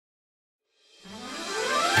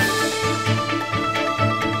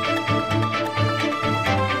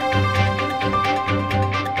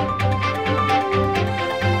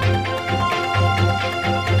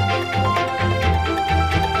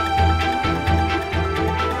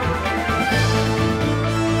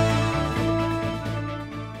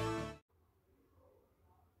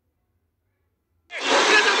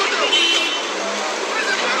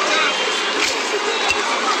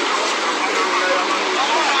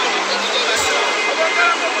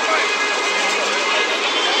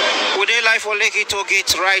live for Lekki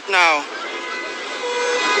tollgate right now.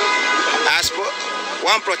 As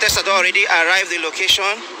one protester already arrived the location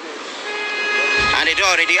and they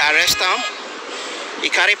already arrest him. He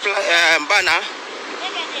carry banner,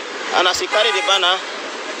 and as he carry the banner,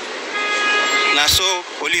 now so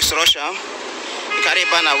police rush him. He carry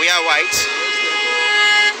banner, we are white.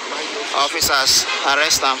 Officers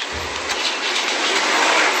arrest him.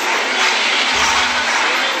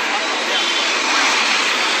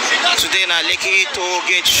 Today na Lekki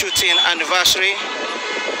tollgate shooting anniversary,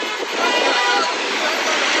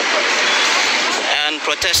 and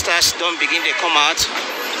protesters don't begin to come out.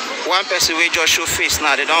 One person will just show face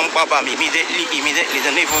now, they don't bob them immediately, they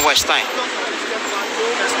don't even waste time.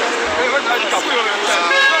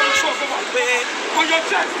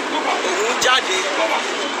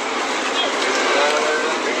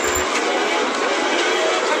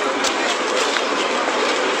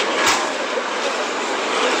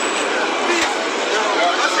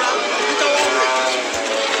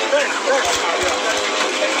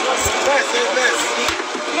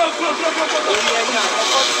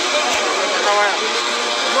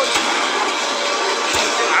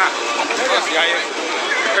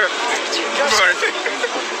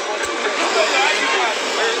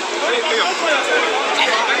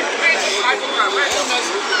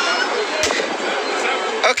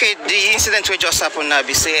 Okay, the incident will just happen now.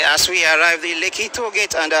 Be say as we arrive the Lekki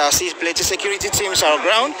tollgate and see plenty security teams are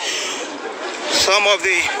ground. Some of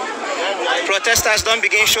the protesters don't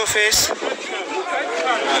begin show face.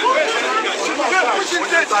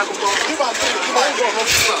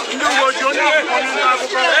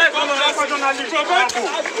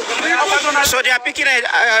 So they are picking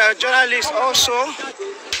a journalist also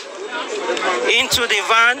into the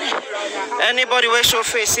van. Anybody will show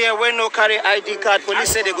face here when no carry ID card. Police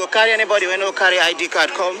say they go carry anybody when no carry ID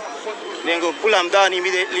card come. Then go pull them down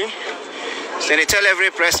immediately. So they tell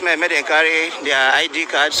every pressman may they carry their ID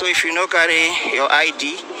card. So if you no carry your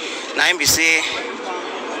ID, now be say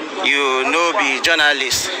you no be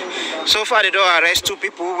journalist. So far they don't arrest two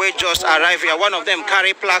people who just arrived here. One of them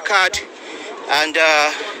carry placard and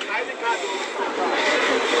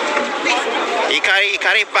he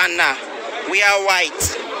carry banner. We are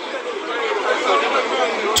white,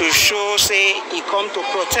 to show say he come to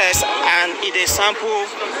protest, and it is sample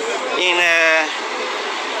in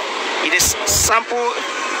it is sample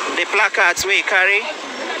the placards where he carry,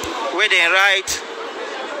 where they write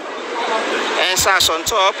answers on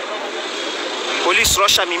top. Police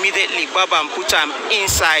rush him immediately, grab and put him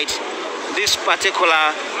inside this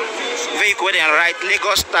particular vehicle where they write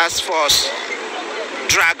Lagos Task Force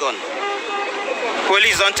Dragon.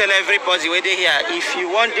 Police don't tell everybody where they here. If you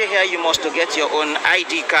want to here, you must to get your own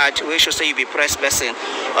ID card, where should say you be press person.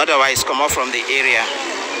 Otherwise, come out from the area.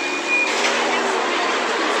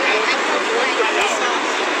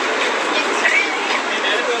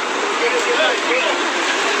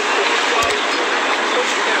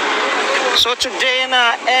 So today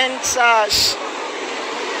now ends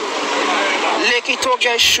Lekki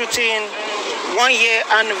tollgate shooting 1 year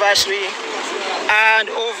anniversary, and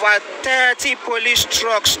over 30 police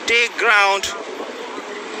trucks day ground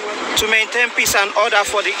to maintain peace and order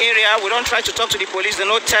for the area. We don't try to talk to the police, they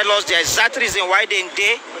don't tell us the exact reason why they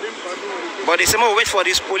day, but they say we wait for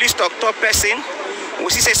this police talk person. We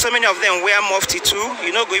see say so many of them wear mufti too.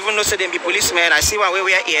 You know, go even know say them be policemen. I see one way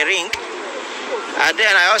wear earring. And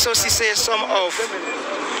then I also see say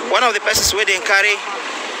one of the persons where they carry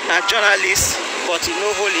a journalist, but he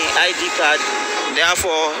no holding ID card,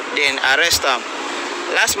 therefore then arrest them.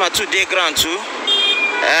 Last month too day ground too.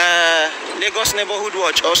 Lagos Neighborhood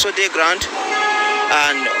Watch also day ground,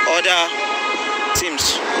 and other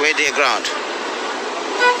teams where they ground.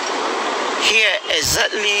 Here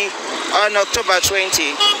exactly on October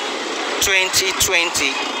 20,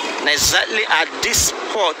 2020, exactly at this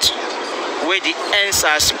spot where the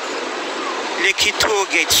answers Lekki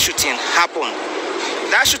tollgate shooting happened.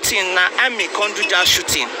 That shooting now Army can't do that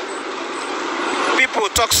shooting. People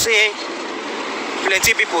talk say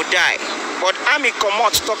plenty people die, but Army come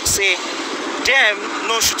out talk say them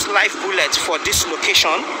no shoot live bullet for this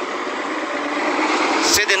location.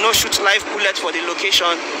 Say they no shoot live bullet for the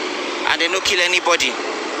location and they no kill anybody.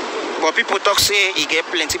 But people talk say he get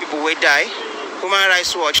plenty people will die. Human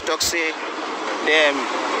Rights Watch talk say them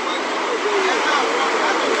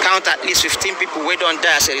count at least 15 people who don't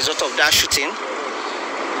die as a result of that shooting.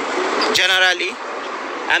 Generally,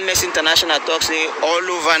 Amnesty International talks say all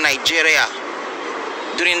over Nigeria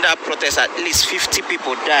during that protest at least 50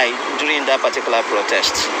 people died during that particular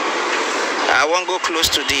protest. I won't go close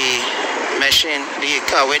to the machine, the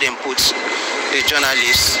car where they put the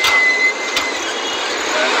journalists.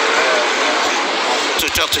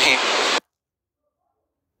 talk to him.